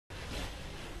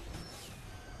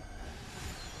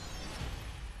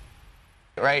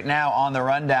right now on the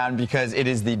rundown because it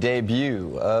is the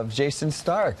debut of Jayson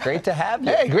Stark. Great to have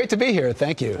you. Hey, great to be here.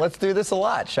 Thank you. Let's do this a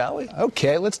lot, shall we?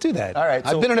 Okay, let's do that. All right.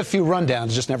 I've been in a few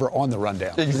rundowns, just never on the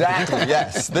rundown. Exactly,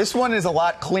 yes. This one is a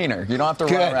lot cleaner. You don't have to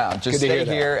run around. Just stay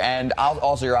here. And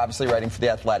also, you're obviously writing for The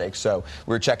Athletic, so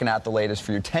we're checking out the latest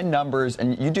for your 10 numbers.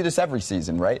 And you do this every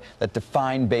season, right? That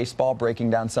define baseball, breaking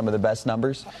down some of the best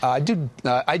numbers? I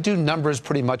do numbers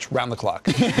pretty much round the clock.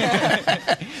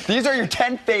 These are your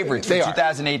 10 favorites for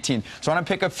 2018. So I want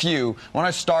to pick a few. I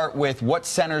want to start with what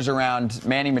centers around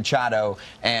Manny Machado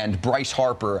and Bryce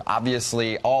Harper.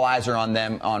 Obviously, all eyes are on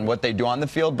them, on what they do on the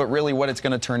field, but really what it's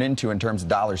going to turn into in terms of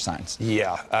dollar signs.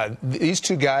 Yeah. These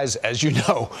two guys, as you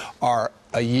know, are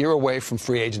a year away from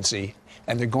free agency,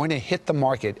 and they're going to hit the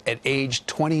market at age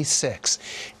 26.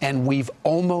 And we've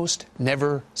almost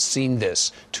never seen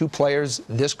this. Two players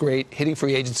this great hitting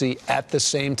free agency at the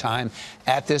same time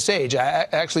at this age. I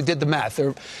actually did the math.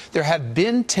 There have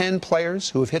been 10 players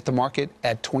who have hit the market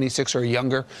at 26 or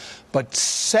younger, but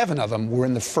 7 of them were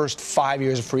in the first 5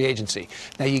 years of free agency.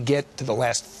 Now you get to the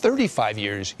last 35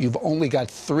 years, you've only got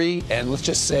 3, and let's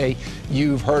just say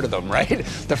you've heard of them, right?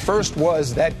 The first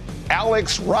was that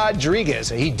Alex Rodriguez.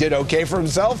 He did okay for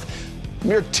himself.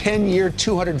 Mere 10-year,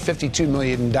 $252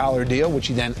 million deal, which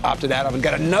he then opted out of and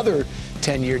got another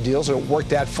 10-year deal, so it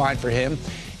worked out fine for him.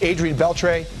 Adrian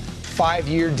Beltre,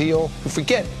 5-year deal.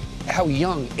 Forget how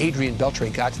young Adrian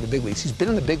Beltre got to the big leagues. He's been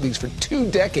in the big leagues for 2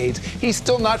 decades. He's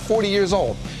still not 40 years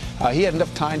old. He had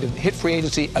enough time to hit free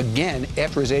agency again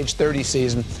after his age 30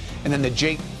 season. And then the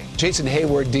Jason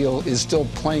Hayward deal is still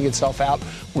playing itself out.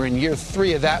 We're in year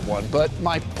 3 of that one. But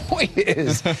my point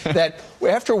is that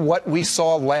after what we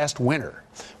saw last winter,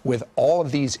 with all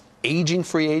of these aging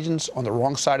free agents on the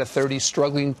wrong side of 30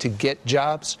 struggling to get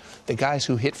jobs, the guys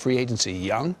who hit free agency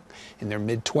young, in their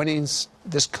mid-20s,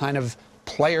 this kind of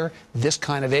player, this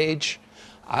kind of age,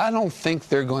 I don't think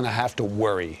they're going to have to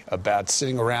worry about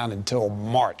sitting around until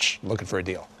March looking for a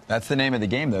deal. That's the name of the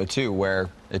game, though, too, where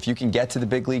if you can get to the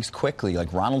big leagues quickly,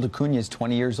 like Ronald Acuna is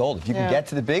 20 years old. If you can get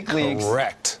to the big leagues,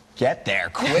 get there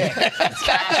quick. Let's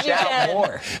cash out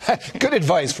more. Good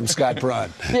advice from Scott Brun.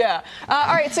 Yeah.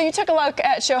 All right, so you took a look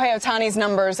at Shohei Ohtani's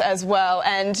numbers as well,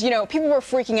 and, you know, people were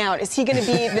freaking out. Is he going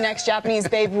to be the next Japanese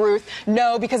Babe Ruth?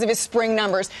 No, because of his spring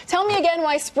numbers. Tell me again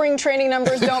why spring training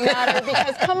numbers don't matter,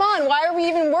 because, come on, why are we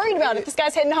even worried about it? This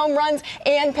guy's hitting home runs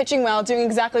and pitching well, doing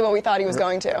exactly what we thought he was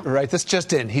going to. Right, this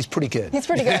just in. He's pretty good. He's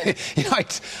pretty good. You know,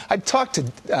 I talked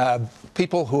to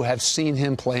people who have seen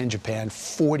him play in Japan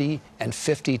 40 and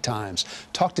 50 times.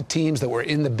 Talked to teams that were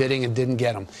in the bidding and didn't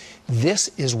get him.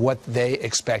 This is what they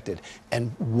expected.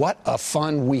 And what a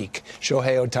fun week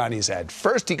Shohei Ohtani's had.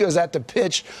 First, he goes out to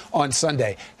pitch on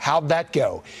Sunday. How'd that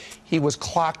go? He was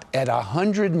clocked at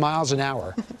 100 miles an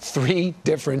hour, 3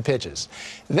 different pitches.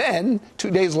 Then,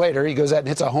 2 days later, he goes out and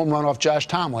hits a home run off Josh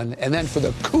Tomlin. And then for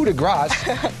the coup de grace,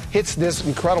 hits this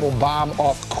incredible bomb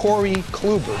off Corey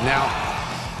Kluber. Now,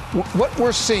 what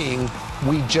we're seeing,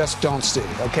 we just don't see,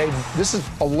 okay? This is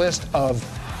a list of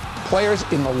players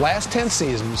in the last 10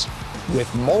 seasons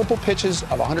with multiple pitches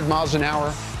of 100 miles an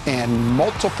hour and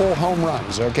multiple home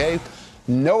runs, okay?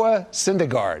 Noah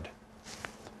Syndergaard,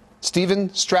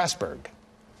 Steven Strasburg,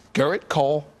 Gerrit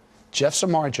Cole, Jeff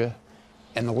Samardzija,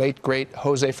 and the late, great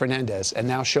Jose Fernandez, and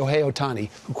now Shohei Ohtani,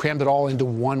 who crammed it all into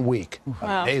 1 week.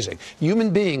 Wow. Amazing. Human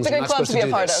beings are not supposed to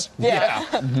do this.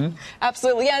 Yeah.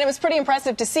 Absolutely. Yeah, and it was pretty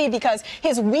impressive to see because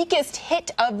his weakest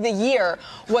hit of the year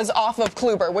was off of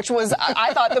Kluber, which was,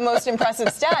 I thought, the most impressive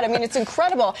stat. I mean, it's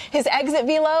incredible. His exit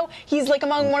velo, he's like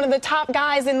among one of the top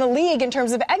guys in the league in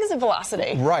terms of exit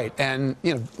velocity. Right. And,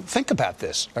 you know, think about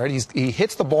this. All right? He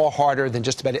hits the ball harder than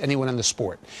just about anyone in the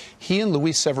sport. He and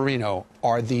Luis Severino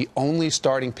are the only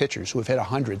starting pitchers who have hit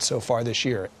 100 so far this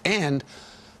year. And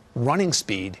running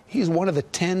speed, he's one of the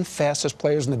 10 fastest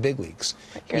players in the big leagues.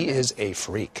 He is a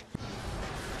freak.